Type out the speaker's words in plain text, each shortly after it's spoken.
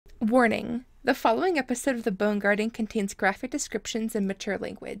Warning. The following episode of The Bone Garden contains graphic descriptions and mature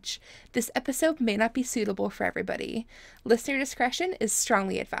language. This episode may not be suitable for everybody. Listener discretion is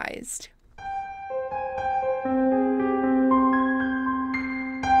strongly advised.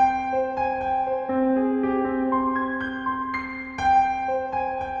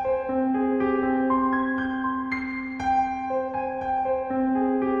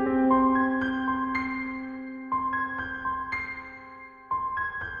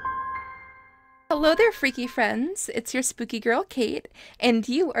 Hello there, freaky friends. It's your spooky girl, Kate, and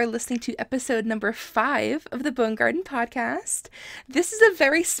you are listening to episode number 5 of the Bone Garden podcast. This is a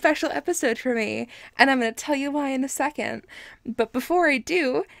very special episode for me, and I'm going to tell you why in a second. But before I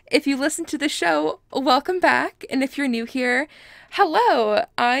do, if you listen to the show, welcome back, and if you're new here, hello!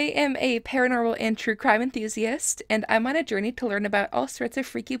 I am a paranormal and true crime enthusiast, and I'm on a journey to learn about all sorts of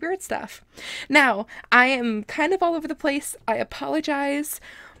freaky, weird stuff. Now, I am kind of all over the place. I apologize.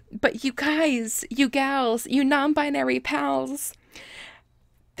 But you guys, you gals, you non-binary pals,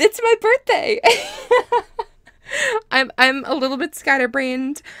 it's my birthday. I'm a little bit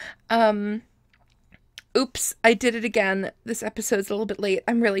scatterbrained. Oops, I did it again. This episode's a little bit late.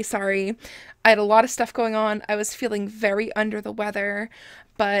 I'm really sorry. I had a lot of stuff going on. I was feeling very under the weather,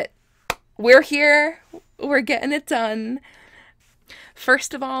 but we're here. We're getting it done.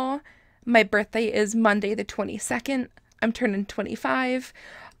 First of all, my birthday is Monday the 22nd. I'm turning 25.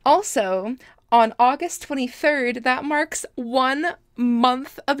 Also, on August 23rd, that marks 1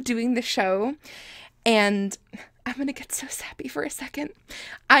 month of doing the show, and I'm gonna get so sappy for a second.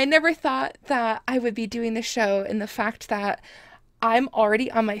 I never thought that I would be doing the show, and the fact that I'm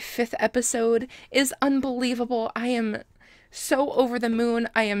already on my 5th episode is unbelievable. I am so over the moon.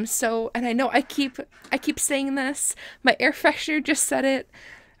 I am so, and I know I keep saying this. My air freshener just said it,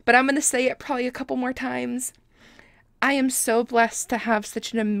 but I'm gonna say it probably a couple more times. I am so blessed to have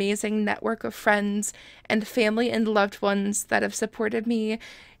such an amazing network of friends and family and loved ones that have supported me.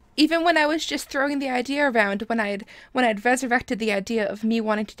 Even when I was just throwing the idea around, when I'd resurrected the idea of me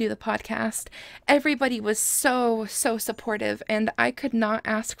wanting to do the podcast, everybody was so supportive, and I could not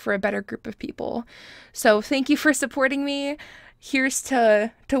ask for a better group of people. So thank you for supporting me. Here's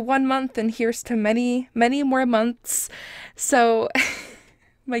to 1 month, and here's to many more months. So,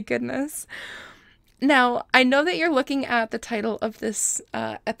 my goodness. Now, I know that you're looking at the title of this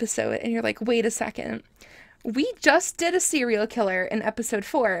episode and you're like, wait a second. We just did a serial killer in episode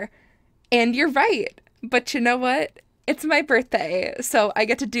 4. And you're right. But you know what? It's my birthday, so I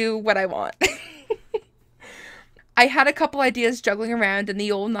get to do what I want. I had a couple ideas juggling around in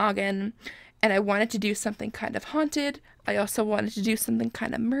the old noggin, and I wanted to do something kind of haunted. I also wanted to do something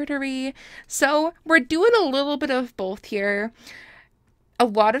kind of murdery. So we're doing a little bit of both here. A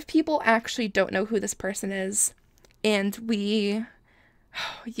lot of people actually don't know who this person is, and you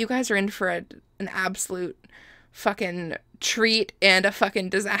guys are in for an absolute fucking treat and a fucking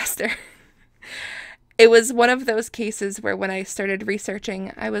disaster. It was one of those cases where when I started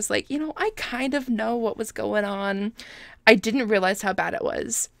researching, I was like, I kind of know what was going on. I didn't realize how bad it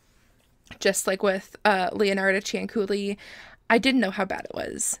was. Just like with Leonardo Cianculi, I didn't know how bad it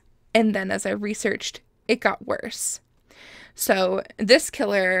was. And then as I researched, it got worse. So this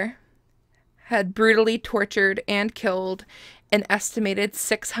killer had brutally tortured and killed an estimated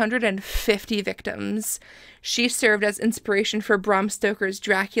 650 victims. She served as inspiration for Bram Stoker's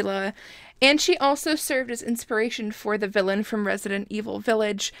Dracula, and she also served as inspiration for the villain from Resident Evil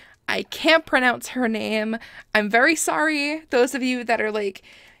Village. I can't pronounce her name. I'm very sorry, those of you that are like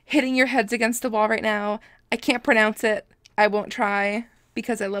hitting your heads against the wall right now. I can't pronounce it. I won't try,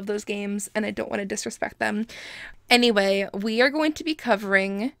 because I love those games and I don't want to disrespect them. Anyway, we are going to be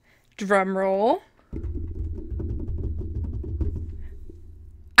covering, drumroll.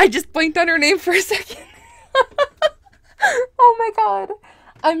 I just blinked on her name for a second. Oh my god.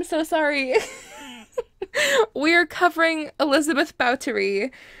 I'm so sorry. We are covering Elizabeth Báthory,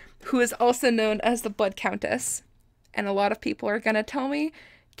 who is also known as the Blood Countess. And a lot of people are going to tell me,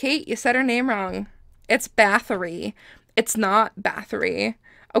 Kate, you said her name wrong. It's Báthory. It's not Báthory.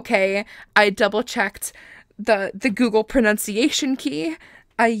 Okay, I double checked the Google pronunciation key.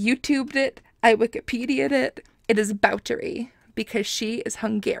 I YouTubed it. I Wikipedia'd it. It is Báthory because she is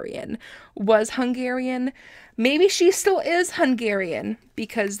Hungarian. Was Hungarian. Maybe she still is Hungarian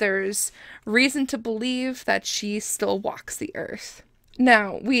because there's reason to believe that she still walks the earth.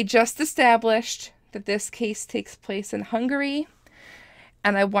 Now, we just established that this case takes place in Hungary,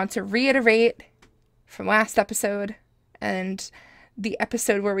 and I want to reiterate from last episode and the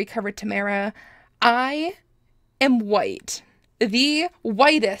episode where we covered Tamara, I am white. The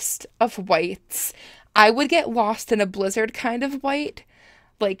whitest of whites. I would get lost in a blizzard kind of white.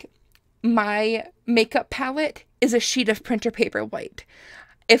 Like, my makeup palette is a sheet of printer paper white.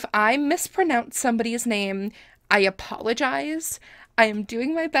 If I mispronounce somebody's name, I apologize. I am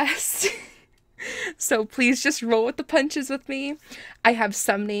doing my best. So please just roll with the punches with me. I have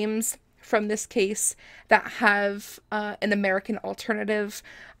some names from this case that have an American alternative.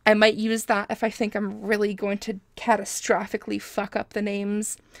 I might use that if I think I'm really going to catastrophically fuck up the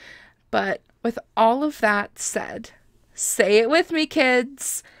names. But with all of that said, say it with me,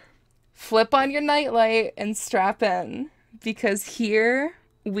 kids. Flip on your nightlight and strap in, because here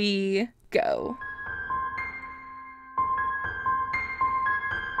we go.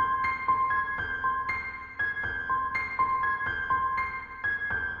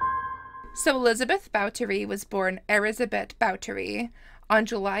 So Elizabeth Báthory was born Erzsébet Báthory on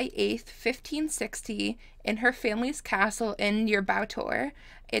July 8th, 1560, in her family's castle in near Bátor,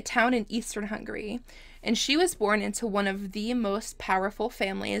 a town in eastern Hungary, and she was born into one of the most powerful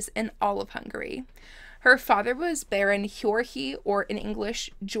families in all of Hungary. Her father was Baron György, or in English,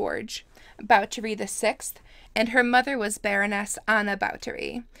 George, Báthory VI, and her mother was Baroness Anna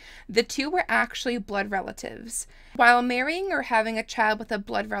Báthory. The two were actually blood relatives. While marrying or having a child with a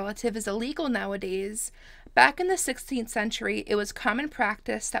blood relative is illegal nowadays, back in the 16th century, it was common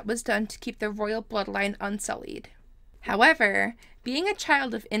practice that was done to keep the royal bloodline unsullied. However, being a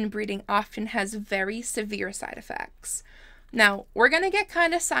child of inbreeding often has very severe side effects. Now, we're going to get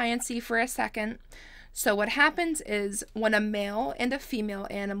kind of sciencey for a second. So what happens is when a male and a female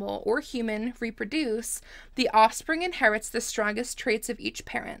animal or human reproduce, the offspring inherits the strongest traits of each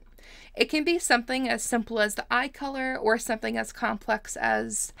parent. It can be something as simple as the eye color or something as complex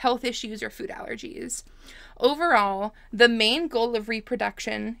as health issues or food allergies. Overall, the main goal of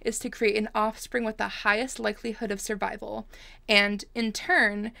reproduction is to create an offspring with the highest likelihood of survival, and in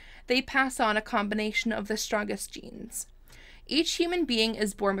turn, they pass on a combination of the strongest genes. Each human being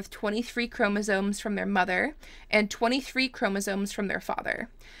is born with 23 chromosomes from their mother and 23 chromosomes from their father.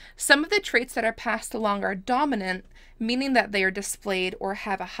 Some of the traits that are passed along are dominant, meaning that they are displayed or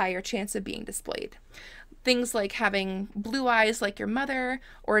have a higher chance of being displayed. Things like having blue eyes like your mother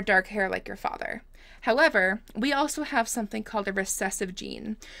or dark hair like your father. However, we also have something called a recessive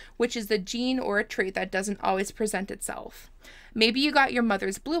gene, which is the gene or a trait that doesn't always present itself. Maybe you got your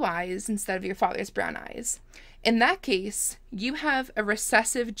mother's blue eyes instead of your father's brown eyes. In that case, you have a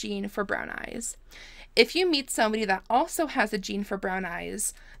recessive gene for brown eyes. If you meet somebody that also has a gene for brown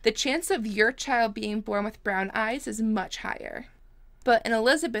eyes, the chance of your child being born with brown eyes is much higher. But in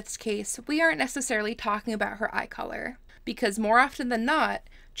Elizabeth's case, we aren't necessarily talking about her eye color, because more often than not,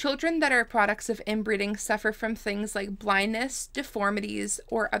 children that are products of inbreeding suffer from things like blindness, deformities,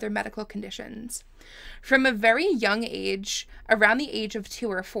 or other medical conditions. From a very young age, around the age of 2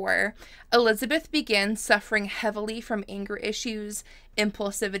 or 4, Elizabeth began suffering heavily from anger issues,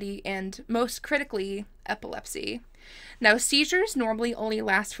 impulsivity, and, most critically, epilepsy. Now, seizures normally only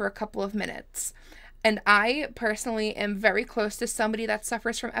last for a couple of minutes, and I personally am very close to somebody that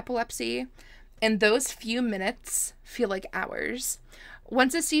suffers from epilepsy, and those few minutes feel like hours.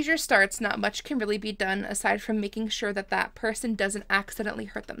 Once a seizure starts, not much can really be done aside from making sure that that person doesn't accidentally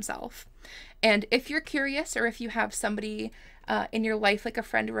hurt themselves. And if you're curious, or if you have somebody in your life, like a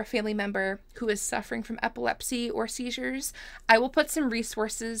friend or a family member, who is suffering from epilepsy or seizures, I will put some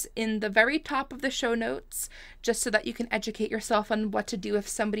resources in the very top of the show notes, just so that you can educate yourself on what to do if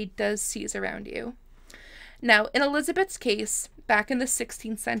somebody does seize around you. Now, in Elizabeth's case, back in the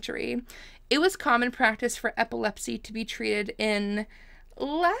 16th century, it was common practice for epilepsy to be treated in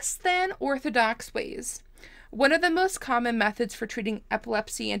less than orthodox ways. One of the most common methods for treating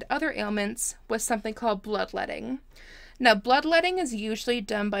epilepsy and other ailments was something called bloodletting. Now, bloodletting is usually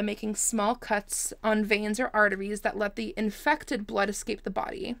done by making small cuts on veins or arteries that let the infected blood escape the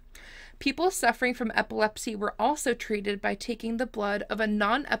body. People suffering from epilepsy were also treated by taking the blood of a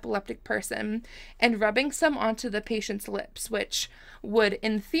non-epileptic person and rubbing some onto the patient's lips, which would,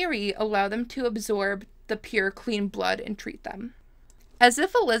 in theory, allow them to absorb the pure, clean blood and treat them. As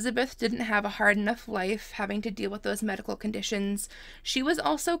if Elizabeth didn't have a hard enough life having to deal with those medical conditions, she was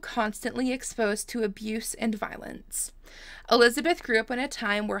also constantly exposed to abuse and violence. Elizabeth grew up in a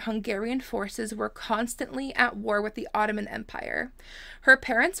time where Hungarian forces were constantly at war with the Ottoman Empire. Her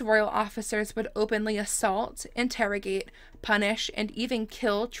parents' royal officers would openly assault, interrogate, punish, and even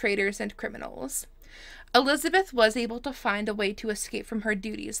kill traitors and criminals. Elizabeth was able to find a way to escape from her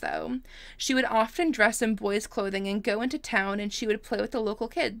duties, though. She would often dress in boys' clothing and go into town, and she would play with the local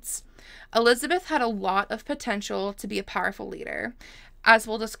kids. Elizabeth had a lot of potential to be a powerful leader. As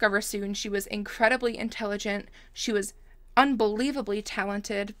we'll discover soon, she was incredibly intelligent, she was unbelievably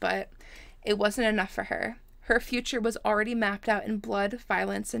talented, but it wasn't enough for her. Her future was already mapped out in blood,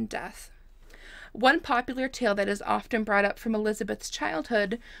 violence, and death. One popular tale that is often brought up from Elizabeth's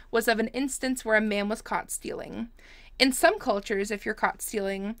childhood was of an instance where a man was caught stealing. In some cultures, if you're caught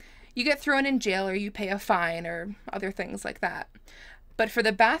stealing, you get thrown in jail or you pay a fine or other things like that. But for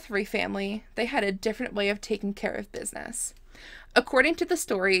the Báthory family, they had a different way of taking care of business. According to the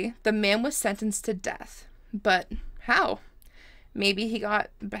story, the man was sentenced to death. But how? Maybe he got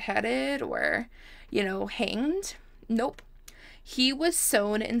beheaded or, hanged? Nope. He was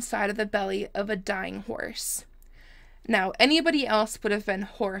sewn inside of the belly of a dying horse. Now, anybody else would have been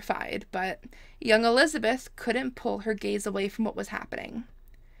horrified, but young Elizabeth couldn't pull her gaze away from what was happening.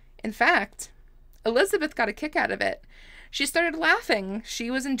 In fact, Elizabeth got a kick out of it. She started laughing. She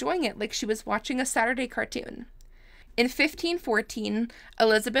was enjoying it like she was watching a Saturday cartoon. In 1514,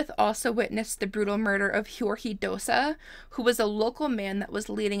 Elizabeth also witnessed the brutal murder of Jorge Dosa, who was a local man that was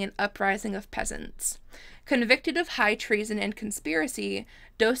leading an uprising of peasants. Convicted of high treason and conspiracy,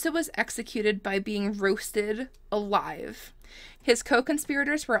 Dosa was executed by being roasted alive. His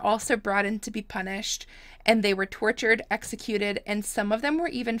co-conspirators were also brought in to be punished, and they were tortured, executed, and some of them were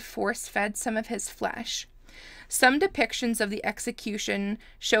even force-fed some of his flesh. Some depictions of the execution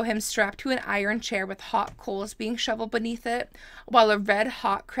show him strapped to an iron chair with hot coals being shoveled beneath it, while a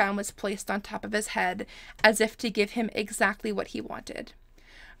red-hot crown was placed on top of his head, as if to give him exactly what he wanted.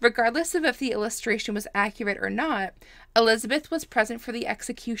 Regardless of if the illustration was accurate or not, Elizabeth was present for the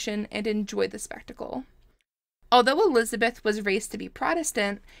execution and enjoyed the spectacle. Although Elizabeth was raised to be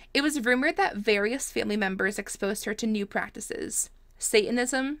Protestant, it was rumored that various family members exposed her to new practices,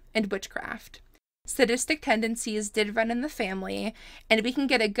 Satanism and witchcraft. Sadistic tendencies did run in the family, and we can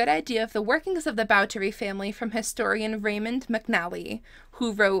get a good idea of the workings of the Báthory family from historian Raymond McNally,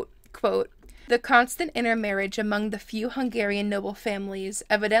 who wrote, quote, "The constant intermarriage among the few Hungarian noble families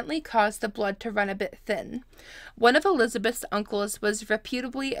evidently caused the blood to run a bit thin. One of Elizabeth's uncles was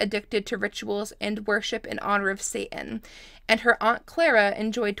reputably addicted to rituals and worship in honor of Satan, and her Aunt Clara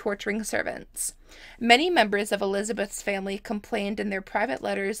enjoyed torturing servants. Many members of Elizabeth's family complained in their private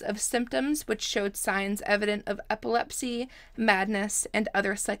letters of symptoms which showed signs evident of epilepsy, madness, and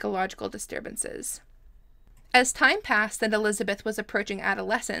other psychological disturbances." As time passed and Elizabeth was approaching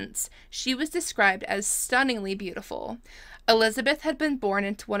adolescence, she was described as stunningly beautiful. Elizabeth had been born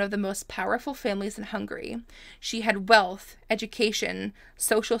into one of the most powerful families in Hungary. She had wealth, education,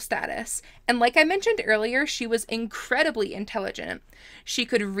 social status, and like I mentioned earlier, she was incredibly intelligent. She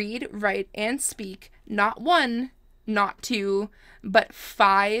could read, write, and speak not one, not two, but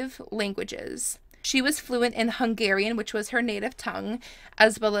 5 languages. She was fluent in Hungarian, which was her native tongue,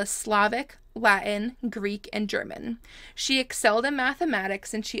 as well as Slavic, Latin, Greek, and German. She excelled in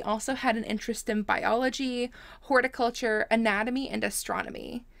mathematics, and she also had an interest in biology, horticulture, anatomy, and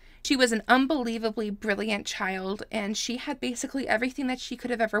astronomy. She was an unbelievably brilliant child, and she had basically everything that she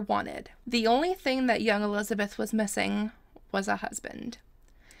could have ever wanted. The only thing that young Elizabeth was missing was a husband.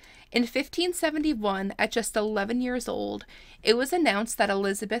 In 1571, at just 11 years old, it was announced that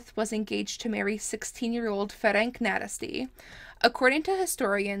Elizabeth was engaged to marry 16-year-old Ferenc Nádasdy. According to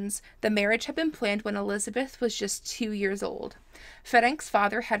historians, the marriage had been planned when Elizabeth was just 2 years old. Ferenc's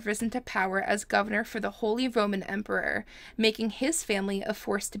father had risen to power as governor for the Holy Roman Emperor, making his family a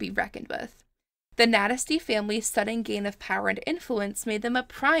force to be reckoned with. The Nádasdy family's sudden gain of power and influence made them a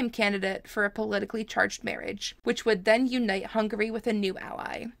prime candidate for a politically charged marriage, which would then unite Hungary with a new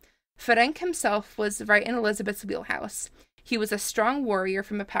ally. Ferenc himself was right in Elizabeth's wheelhouse. He was a strong warrior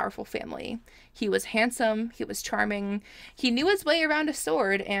from a powerful family. He was handsome, he was charming, he knew his way around a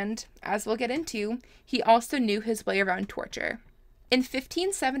sword, and, as we'll get into, he also knew his way around torture. In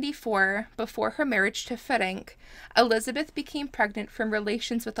 1574, before her marriage to Ferenc, Elizabeth became pregnant from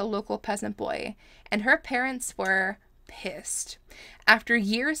relations with a local peasant boy, and her parents were pissed. After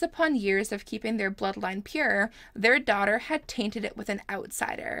years upon years of keeping their bloodline pure, their daughter had tainted it with an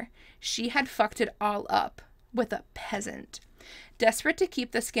outsider. She had fucked it all up with a peasant. Desperate to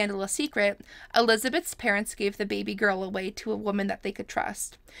keep the scandal a secret, Elizabeth's parents gave the baby girl away to a woman that they could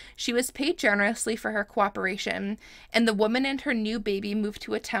trust. She was paid generously for her cooperation, and the woman and her new baby moved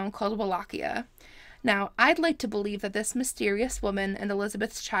to a town called Wallachia. Now, I'd like to believe that this mysterious woman and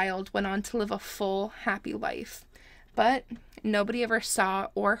Elizabeth's child went on to live a full, happy life. But nobody ever saw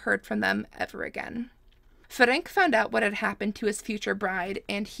or heard from them ever again. Ferenc found out what had happened to his future bride,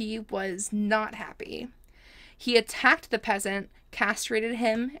 and he was not happy. He attacked the peasant, castrated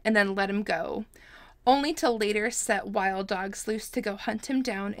him, and then let him go, only to later set wild dogs loose to go hunt him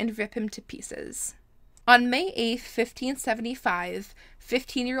down and rip him to pieces. On May 8th, 1575,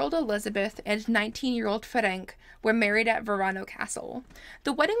 15-year-old Elizabeth and 19-year-old Ferenc were married at Verano Castle.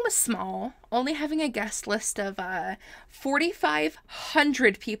 The wedding was small, only having a guest list of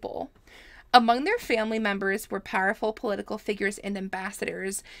 4,500 people. Among their family members were powerful political figures and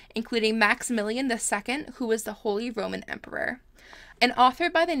ambassadors, including Maximilian II, who was the Holy Roman Emperor. An author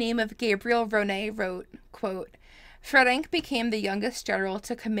by the name of Gabriel Ronet wrote, quote, Ferenc became the youngest general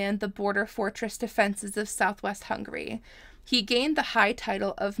to command the border fortress defenses of southwest Hungary. He gained the high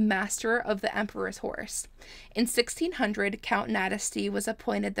title of Master of the Emperor's Horse. In 1600, Count Nadesty was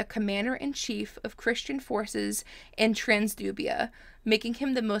appointed the commander-in-chief of Christian forces in Transdubia, making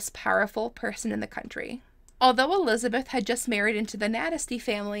him the most powerful person in the country. Although Elizabeth had just married into the Nadesty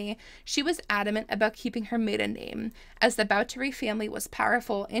family, she was adamant about keeping her maiden name, as the Báthory family was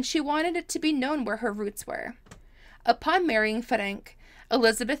powerful and she wanted it to be known where her roots were. Upon marrying Ferenc,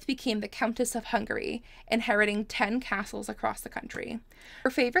 Elizabeth became the Countess of Hungary, inheriting 10 castles across the country. Her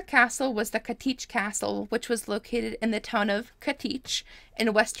favorite castle was the Katić Castle, which was located in the town of Katić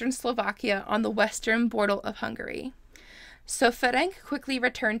in western Slovakia on the western border of Hungary. So Ferenc quickly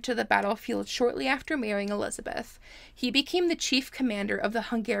returned to the battlefield shortly after marrying Elizabeth. He became the chief commander of the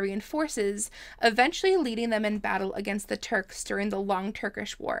Hungarian forces, eventually leading them in battle against the Turks during the Long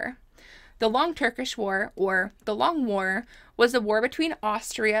Turkish War. The Long Turkish War, or the Long War, was a war between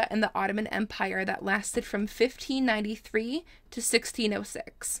Austria and the Ottoman Empire that lasted from 1593 to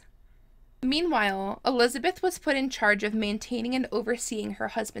 1606. Meanwhile, Elizabeth was put in charge of maintaining and overseeing her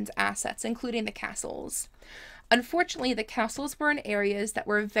husband's assets, including the castles. Unfortunately, the castles were in areas that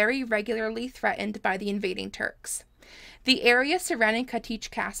were very regularly threatened by the invading Turks. The area surrounding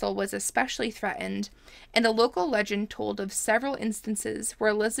Katić Castle was especially threatened, and a local legend told of several instances where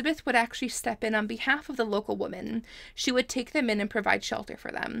Elizabeth would actually step in on behalf of the local women. She would take them in and provide shelter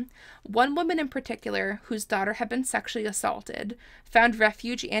for them. One woman in particular, whose daughter had been sexually assaulted, found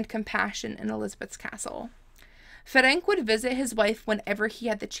refuge and compassion in Elizabeth's castle. Ferenc would visit his wife whenever he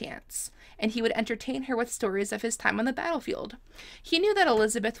had the chance, and he would entertain her with stories of his time on the battlefield. He knew that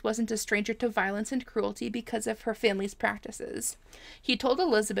Elizabeth wasn't a stranger to violence and cruelty because of her family's practices. He told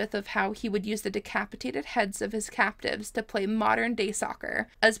Elizabeth of how he would use the decapitated heads of his captives to play modern-day soccer,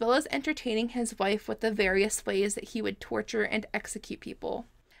 as well as entertaining his wife with the various ways that he would torture and execute people.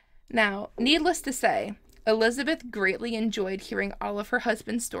 Now, needless to say, Elizabeth greatly enjoyed hearing all of her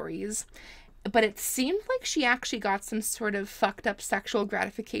husband's stories, but it seemed like she actually got some sort of fucked up sexual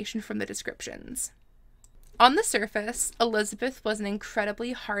gratification from the descriptions. On the surface, Elizabeth was an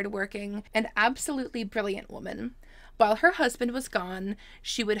incredibly hardworking and absolutely brilliant woman. While her husband was gone,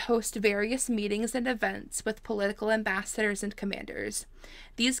 she would host various meetings and events with political ambassadors and commanders.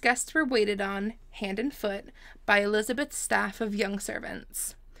 These guests were waited on, hand and foot, by Elizabeth's staff of young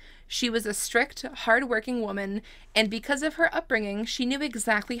servants. She was a strict, hard-working woman, and because of her upbringing, she knew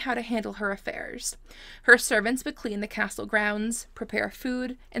exactly how to handle her affairs. Her servants would clean the castle grounds, prepare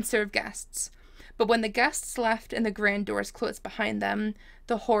food, and serve guests. But when the guests left and the grand doors closed behind them,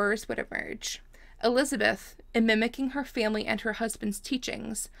 the horrors would emerge. Elizabeth, in mimicking her family and her husband's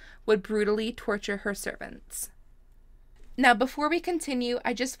teachings, would brutally torture her servants. Now, before we continue,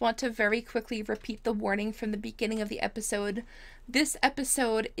 I just want to very quickly repeat the warning from the beginning of the episode. This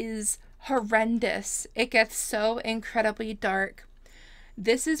episode is horrendous. It gets so incredibly dark.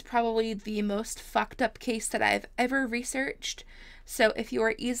 This is probably the most fucked up case that I've ever researched. So if you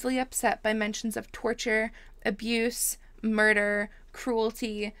are easily upset by mentions of torture, abuse, murder,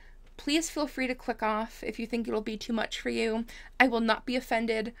 cruelty, please feel free to click off if you think it'll be too much for you. I will not be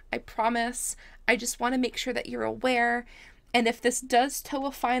offended, I promise. I just want to make sure that you're aware. And if this does toe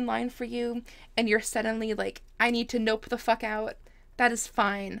a fine line for you and you're suddenly like, I need to nope the fuck out, that is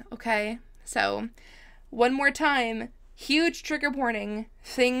fine, okay? So, one more time, huge trigger warning.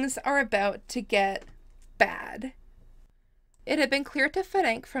 Things are about to get bad. It had been clear to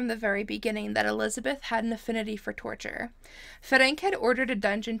Ferenc from the very beginning that Elizabeth had an affinity for torture. Ferenc had ordered a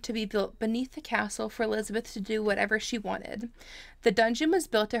dungeon to be built beneath the castle for Elizabeth to do whatever she wanted. The dungeon was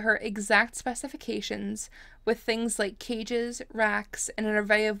built to her exact specifications, with things like cages, racks, and an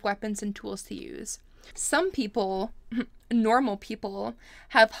array of weapons and tools to use. Some people, normal people,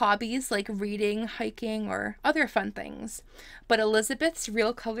 have hobbies like reading, hiking, or other fun things, but Elizabeth's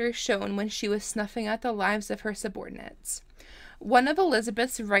real colors shone when she was snuffing out the lives of her subordinates. One of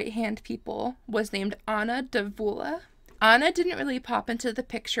Elizabeth's right-hand people was named Anna de Vula, Anna didn't really pop into the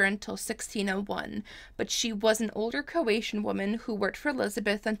picture until 1601, but she was an older Croatian woman who worked for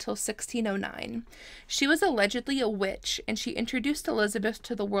Elizabeth until 1609. She was allegedly a witch, and she introduced Elizabeth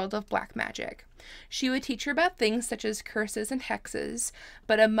to the world of black magic. She would teach her about things such as curses and hexes,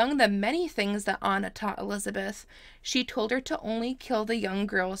 but among the many things that Anna taught Elizabeth, she told her to only kill the young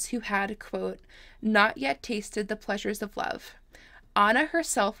girls who had, quote, not yet tasted the pleasures of love. Anna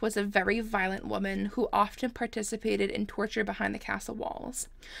herself was a very violent woman who often participated in torture behind the castle walls.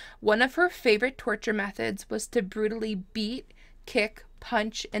 One of her favorite torture methods was to brutally beat, kick,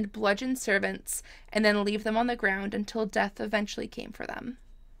 punch, and bludgeon servants, and then leave them on the ground until death eventually came for them.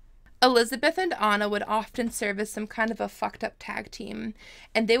 Elizabeth and Anna would often serve as some kind of a fucked up tag team,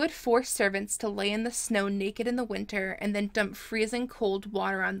 and they would force servants to lay in the snow naked in the winter and then dump freezing cold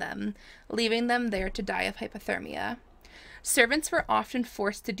water on them, leaving them there to die of hypothermia. Servants were often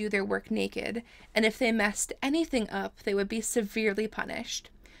forced to do their work naked, and if they messed anything up, they would be severely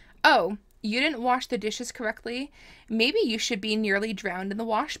punished. Oh, you didn't wash the dishes correctly? Maybe you should be nearly drowned in the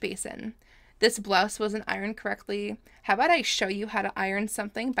wash basin. This blouse wasn't ironed correctly. How about I show you how to iron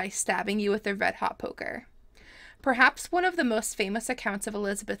something by stabbing you with a red-hot poker? Perhaps one of the most famous accounts of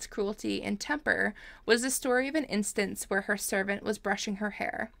Elizabeth's cruelty and temper was the story of an instance where her servant was brushing her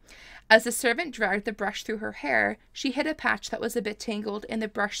hair. As the servant dragged the brush through her hair, she hit a patch that was a bit tangled and the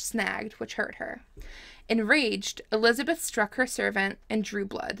brush snagged, which hurt her. Enraged, Elizabeth struck her servant and drew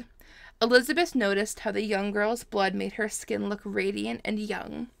blood. Elizabeth noticed how the young girl's blood made her skin look radiant and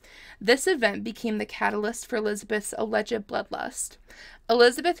young. This event became the catalyst for Elizabeth's alleged bloodlust.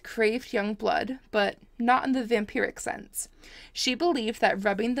 Elizabeth craved young blood, but not in the vampiric sense. She believed that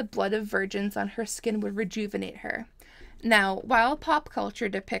rubbing the blood of virgins on her skin would rejuvenate her. Now, while pop culture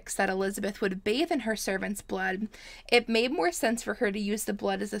depicts that Elizabeth would bathe in her servant's blood, it made more sense for her to use the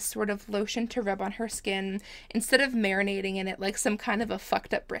blood as a sort of lotion to rub on her skin instead of marinating in it like some kind of a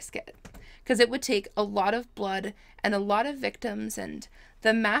fucked up brisket. Because it would take a lot of blood and a lot of victims, and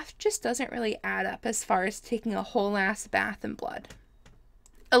the math just doesn't really add up as far as taking a whole ass bath in blood.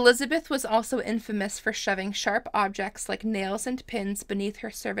 Elizabeth was also infamous for shoving sharp objects like nails and pins beneath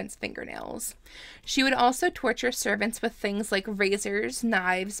her servants' fingernails. She would also torture servants with things like razors,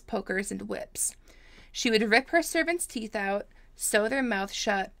 knives, pokers, and whips. She would rip her servants' teeth out, sew their mouths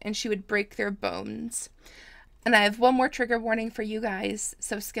shut, and she would break their bones. And I have one more trigger warning for you guys,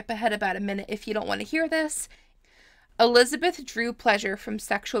 so skip ahead about a minute if you don't want to hear this. Elizabeth drew pleasure from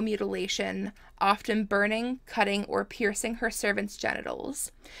sexual mutilation, often burning, cutting, or piercing her servants'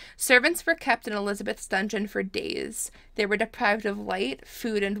 genitals. Servants were kept in Elizabeth's dungeon for days. They were deprived of light,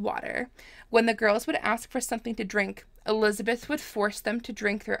 food, and water. When the girls would ask for something to drink, Elizabeth would force them to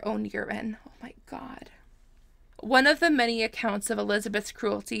drink their own urine. Oh my God. One of the many accounts of Elizabeth's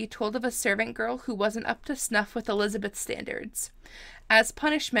cruelty told of a servant girl who wasn't up to snuff with Elizabeth's standards. As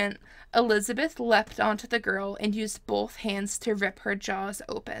punishment, Elizabeth leapt onto the girl and used both hands to rip her jaws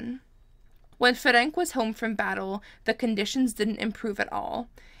open. When Ferenc was home from battle, the conditions didn't improve at all.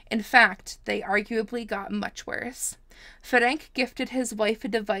 In fact, they arguably got much worse. Ferenc gifted his wife a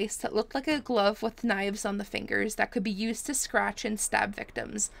device that looked like a glove with knives on the fingers that could be used to scratch and stab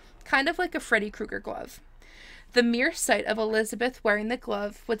victims, kind of like a Freddy Krueger glove. The mere sight of Elizabeth wearing the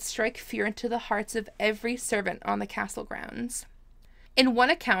glove would strike fear into the hearts of every servant on the castle grounds. In one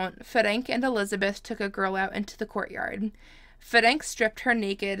account, Ferenc and Elizabeth took a girl out into the courtyard. Ferenc stripped her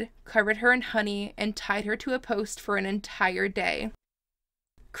naked, covered her in honey, and tied her to a post for an entire day.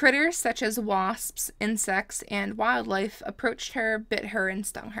 Critters such as wasps, insects, and wildlife approached her, bit her, and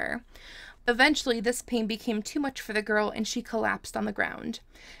stung her. Eventually, this pain became too much for the girl and she collapsed on the ground,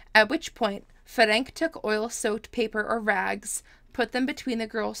 at which point Ferenc took oil-soaked paper or rags, put them between the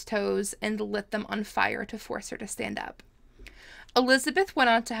girl's toes, and lit them on fire to force her to stand up. Elizabeth went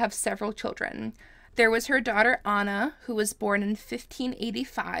on to have several children. There was her daughter Anna, who was born in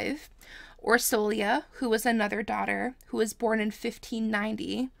 1585, Orsolia, who was another daughter, who was born in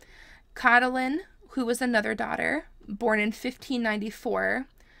 1590, Catalin, who was another daughter, born in 1594.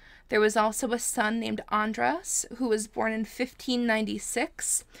 There was also a son named Andras, who was born in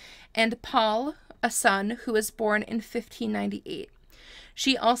 1596, and Paul, a son who was born in 1598.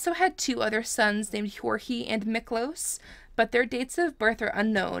 She also had two other sons named Jorge and Miklos, but their dates of birth are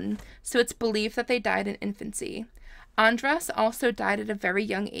unknown, so it's believed that they died in infancy. Andras also died at a very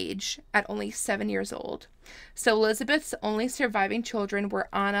young age, at only 7 years old. So Elizabeth's only surviving children were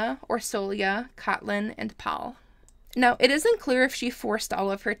Anna, Orsolia, Catalin, and Paul. Now, it isn't clear if she forced all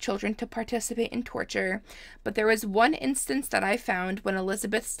of her children to participate in torture, but there was one instance that I found when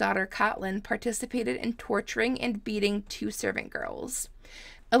Elizabeth's daughter Catalin participated in torturing and beating two servant girls.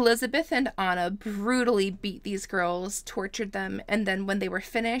 Elizabeth and Anna brutally beat these girls, tortured them, and then when they were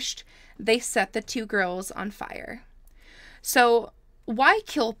finished, they set the 2 girls on fire. So, why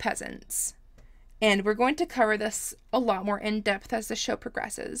kill peasants? And we're going to cover this a lot more in depth as the show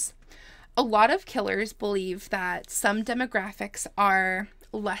progresses. A lot of killers believe that some demographics are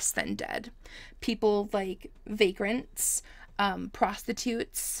less than dead. People like vagrants,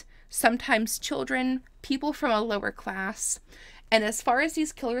 prostitutes, sometimes children, people from a lower class. And as far as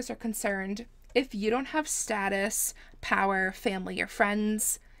these killers are concerned, if you don't have status, power, family, or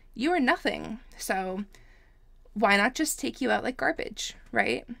friends, you are nothing. So why not just take you out like garbage,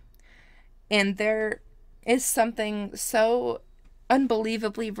 right? And there is something so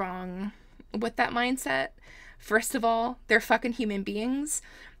unbelievably wrong with that mindset. First of all, they're fucking human beings.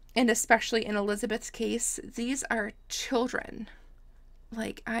 And especially in Elizabeth's case, these are children.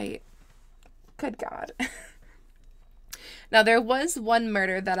 Like, good God. Now, there was one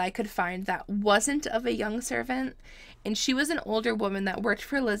murder that I could find that wasn't of a young servant, and she was an older woman that worked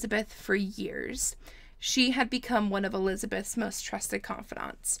for Elizabeth for years. She had become one of Elizabeth's most trusted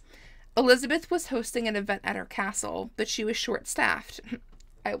confidants. Elizabeth was hosting an event at her castle, but she was short-staffed.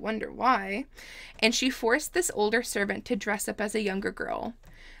 I wonder why. And she forced this older servant to dress up as a younger girl.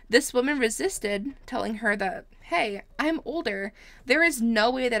 This woman resisted, telling her that, hey, I'm older. There is no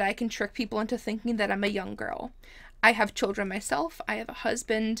way that I can trick people into thinking that I'm a young girl. I have children myself. I have a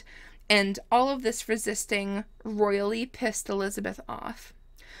husband. And all of this resisting royally pissed Elizabeth off.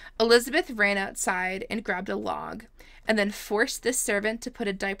 Elizabeth ran outside and grabbed a log, and then forced this servant to put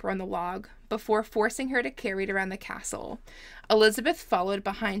a diaper on the log before forcing her to carry it around the castle. Elizabeth followed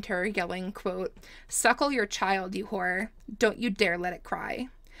behind her, yelling, quote, "Suckle your child, you whore. Don't you dare let it cry."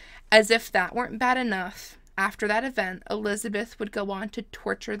 As if that weren't bad enough, after that event, Elizabeth would go on to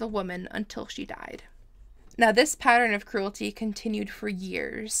torture the woman until she died. Now, this pattern of cruelty continued for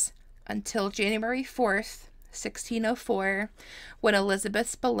years, until January 4th, 1604, when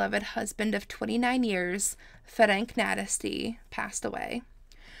Elizabeth's beloved husband of 29 years, Ferenc Nadasdy, passed away.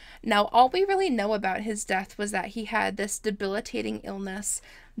 Now, all we really know about his death was that he had this debilitating illness,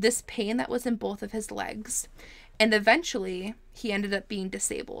 this pain that was in both of his legs, and eventually he ended up being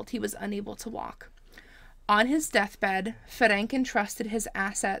disabled. He was unable to walk. On his deathbed, Ferenc entrusted his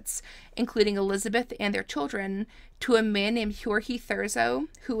assets, including Elizabeth and their children, to a man named György Thurzo,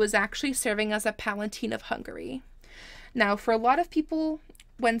 who was actually serving as a palatine of Hungary. Now, for a lot of people,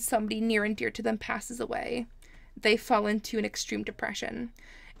 when somebody near and dear to them passes away, they fall into an extreme depression.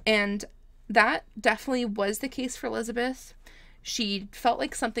 And that definitely was the case for Elizabeth. She felt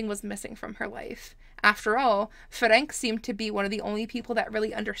like something was missing from her life. After all, Ferenc seemed to be one of the only people that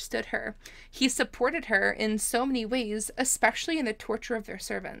really understood her. He supported her in so many ways, especially in the torture of their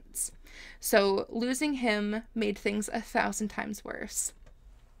servants. So losing him made things 1,000 times worse.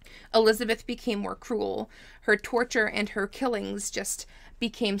 Elizabeth became more cruel. Her torture and her killings just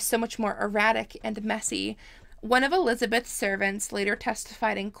became so much more erratic and messy. One of Elizabeth's servants later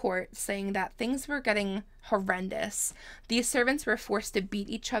testified in court, saying that things were getting horrendous. These servants were forced to beat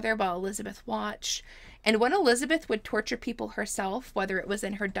each other while Elizabeth watched. And when Elizabeth would torture people herself, whether it was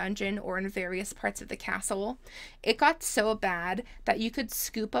in her dungeon or in various parts of the castle, it got so bad that you could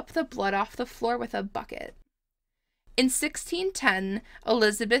scoop up the blood off the floor with a bucket. In 1610,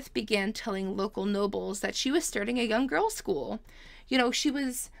 Elizabeth began telling local nobles that she was starting a young girls' school. You know, she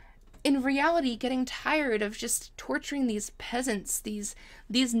was in reality getting tired of just torturing these peasants, these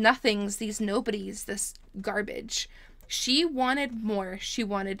nothings, these nobodies, this garbage. She wanted more. She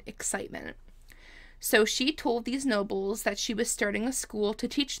wanted excitement. So she told these nobles that she was starting a school to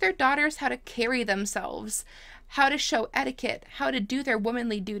teach their daughters how to carry themselves, how to show etiquette, how to do their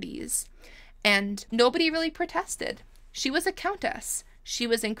womanly duties. And nobody really protested. She was a countess. She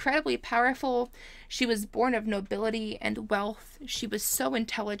was incredibly powerful. She was born of nobility and wealth. She was so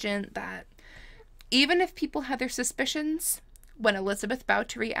intelligent that even if people had their suspicions, when Elizabeth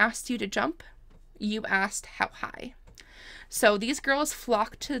Báthory asked you to jump, you asked how high. So these girls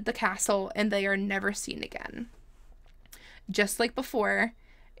flock to the castle and they are never seen again. Just like before,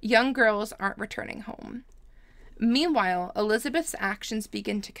 young girls aren't returning home. Meanwhile, Elizabeth's actions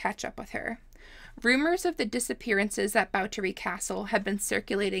begin to catch up with her. Rumors of the disappearances at Báthory Castle had been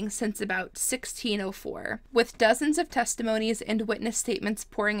circulating since about 1604, with dozens of testimonies and witness statements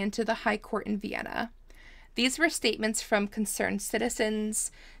pouring into the High Court in Vienna. These were statements from concerned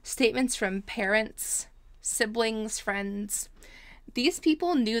citizens, statements from parents, siblings, friends. These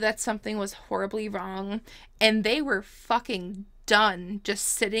people knew that something was horribly wrong, and they were fucking done just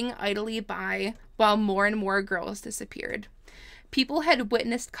sitting idly by while more and more girls disappeared. People had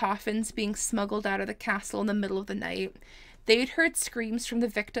witnessed coffins being smuggled out of the castle in the middle of the night. They'd heard screams from the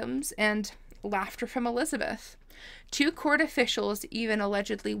victims and laughter from Elizabeth. 2 court officials even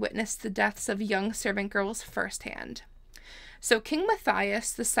allegedly witnessed the deaths of young servant girls firsthand. So King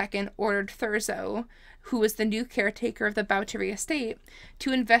Matthias II ordered Thurzo, who was the new caretaker of the Báthory estate,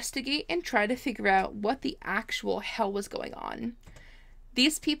 to investigate and try to figure out what the actual hell was going on.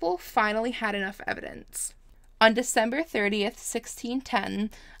 These people finally had enough evidence. On December 30th, 1610,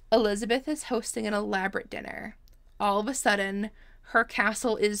 Elizabeth is hosting an elaborate dinner. All of a sudden, her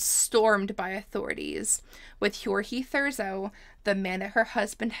castle is stormed by authorities, with Hjörhi Thurzo, the man that her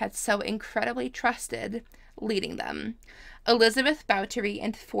husband had so incredibly trusted, leading them. Elizabeth Báthory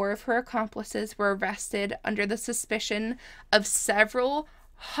and 4 of her accomplices were arrested under the suspicion of several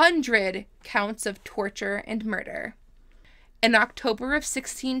hundred counts of torture and murder. In October of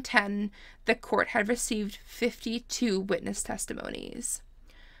 1610, the court had received 52 witness testimonies.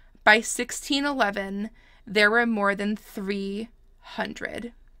 By 1611, there were more than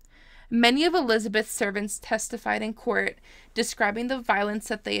 300. Many of Elizabeth's servants testified in court, describing the violence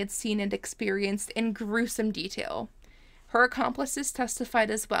that they had seen and experienced in gruesome detail. Her accomplices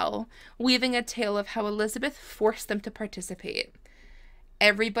testified as well, weaving a tale of how Elizabeth forced them to participate.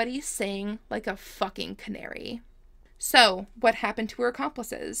 Everybody sang like a fucking canary. So, what happened to her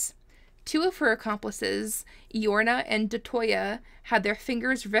accomplices? 2 of her accomplices, Yorna and Dotoya, had their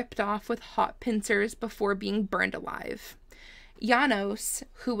fingers ripped off with hot pincers before being burned alive. Janos,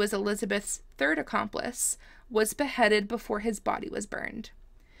 who was Elizabeth's 3rd accomplice, was beheaded before his body was burned.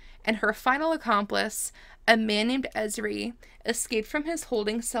 And her final accomplice, a man named Esri, escaped from his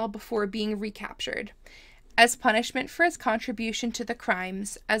holding cell before being recaptured. As punishment for his contribution to the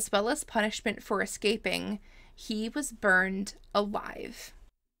crimes, as well as punishment for escaping, he was burned alive.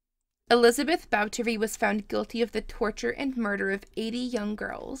 Elizabeth Báthory was found guilty of the torture and murder of 80 young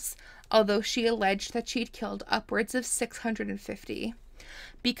girls, although she alleged that she'd killed upwards of 650.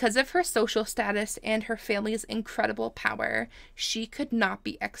 Because of her social status and her family's incredible power, she could not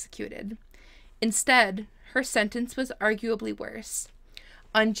be executed. Instead, her sentence was arguably worse.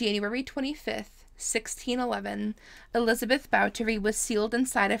 On January 25th, 1611, Elizabeth Báthory was sealed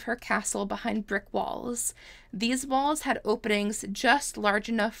inside of her castle behind brick walls. These walls had openings just large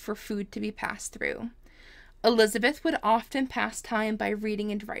enough for food to be passed through. Elizabeth would often pass time by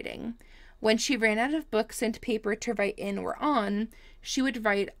reading and writing. When she ran out of books and paper to write in or on, she would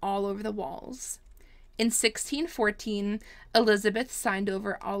write all over the walls. In 1614, Elizabeth signed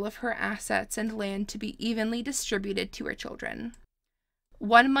over all of her assets and land to be evenly distributed to her children.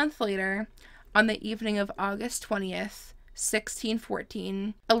 1 month later, on the evening of August 20th,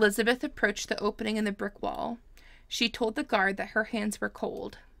 1614, Elizabeth approached the opening in the brick wall. She told the guard that her hands were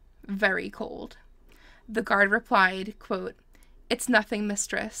cold, very cold. The guard replied, quote, "It's nothing,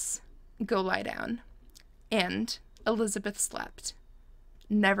 mistress. Go lie down." And Elizabeth slept,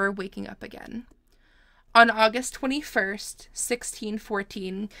 never waking up again. On August 21st,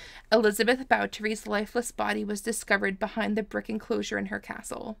 1614, Elizabeth Báthory's lifeless body was discovered behind the brick enclosure in her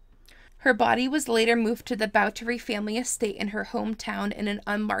castle. Her body was later moved to the Báthory family estate in her hometown in an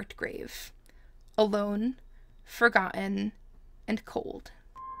unmarked grave. Alone, forgotten, and cold.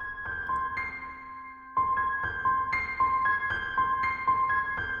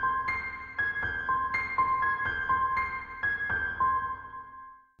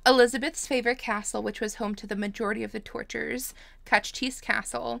 Elizabeth's favorite castle, which was home to the majority of the tortures, Countess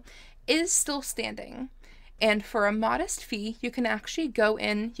Castle, is still standing. And for a modest fee, you can actually go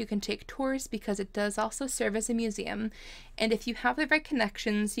in, you can take tours because it does also serve as a museum. And if you have the right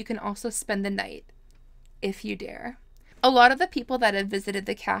connections, you can also spend the night, if you dare. A lot of the people that have visited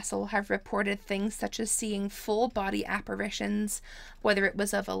the castle have reported things such as seeing full body apparitions, whether it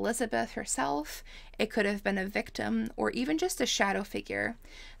was of Elizabeth herself, it could have been a victim, or even just a shadow figure.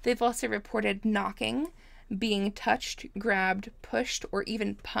 They've also reported knocking, being touched, grabbed, pushed, or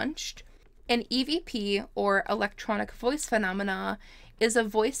even punched. An EVP, or electronic voice phenomena, is a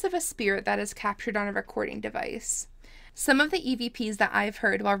voice of a spirit that is captured on a recording device. Some of the EVPs that I've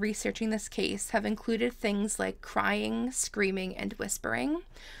heard while researching this case have included things like crying, screaming, and whispering,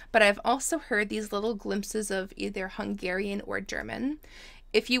 but I've also heard these little glimpses of either Hungarian or German.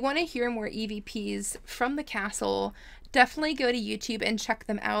 If you want to hear more EVPs from the castle, definitely go to YouTube and check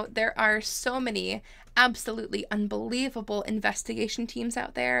them out. There are so many absolutely unbelievable investigation teams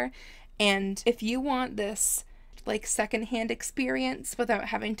out there. And if you want this like secondhand experience without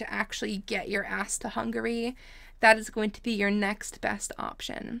having to actually get your ass to Hungary, that is going to be your next best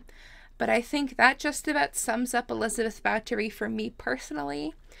option. But I think that just about sums up Elizabeth Báthory for me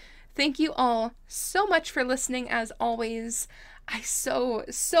personally. Thank you all so much for listening as always. I so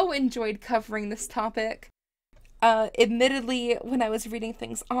enjoyed covering this topic. Admittedly, when I was reading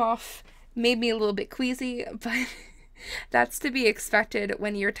things off, made me a little bit queasy, but that's to be expected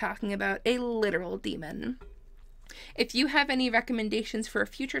when you're talking about a literal demon. If you have any recommendations for a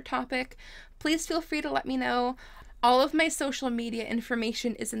future topic, please feel free to let me know. All of my social media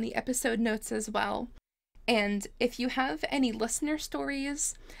information is in the episode notes as well. And if you have any listener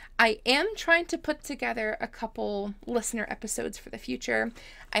stories, I am trying to put together a couple listener episodes for the future.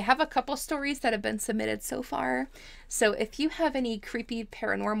 I have a couple stories that have been submitted so far. So if you have any creepy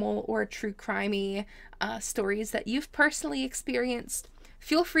paranormal or true crimey stories that you've personally experienced,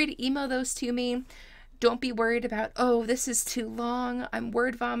 feel free to email those to me. Don't be worried about, oh, this is too long, I'm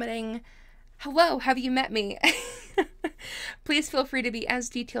word vomiting. Hello, have you met me? Please feel free to be as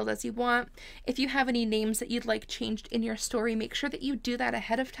detailed as you want. If you have any names that you'd like changed in your story, make sure that you do that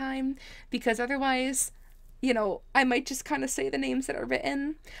ahead of time, because otherwise, I might just kind of say the names that are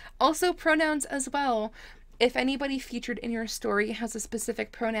written. Also, pronouns as well. If anybody featured in your story has a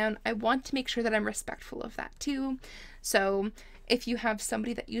specific pronoun, I want to make sure that I'm respectful of that too. So if you have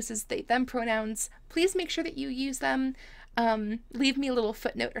somebody that uses they, them pronouns, please make sure that you use them. Leave me a little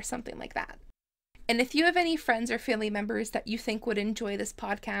footnote or something like that. And if you have any friends or family members that you think would enjoy this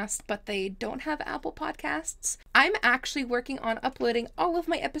podcast, but they don't have Apple Podcasts, I'm actually working on uploading all of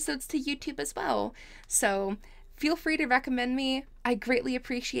my episodes to YouTube as well. So feel free to recommend me. I greatly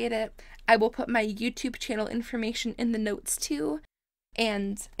appreciate it. I will put my YouTube channel information in the notes too.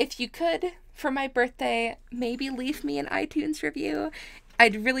 And if you could, for my birthday, maybe leave me an iTunes review.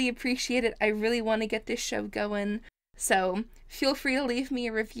 I'd really appreciate it. I really want to get this show going. So feel free to leave me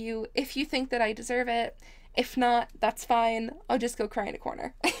a review if you think that I deserve it. If not, that's fine. I'll just go cry in a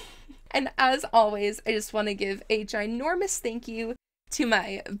corner. And as always, I just want to give a ginormous thank you to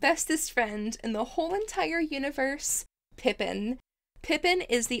my bestest friend in the whole entire universe, Pippin. Pippin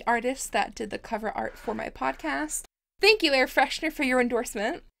is the artist that did the cover art for my podcast. Thank you, Air Freshener, for your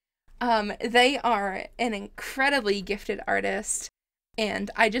endorsement. They are an incredibly gifted artist,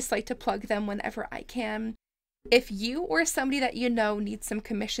 and I just like to plug them whenever I can. If you or somebody that you know needs some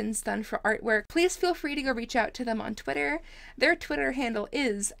commissions done for artwork, please feel free to go reach out to them on Twitter. Their Twitter handle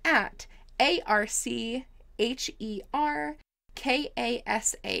is at ARCHERKASAI.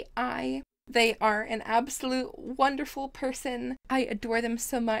 They are an absolute wonderful person. I adore them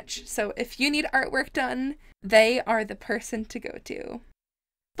so much. So if you need artwork done, they are the person to go to.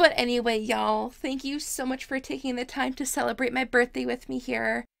 But anyway, y'all, thank you so much for taking the time to celebrate my birthday with me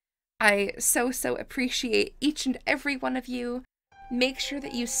here. I so appreciate each and every one of you. Make sure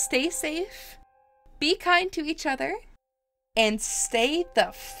that you stay safe, be kind to each other, and stay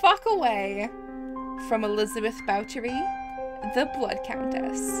the fuck away from Elizabeth Báthory, the Blood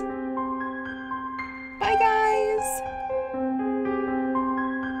Countess. Bye, guys!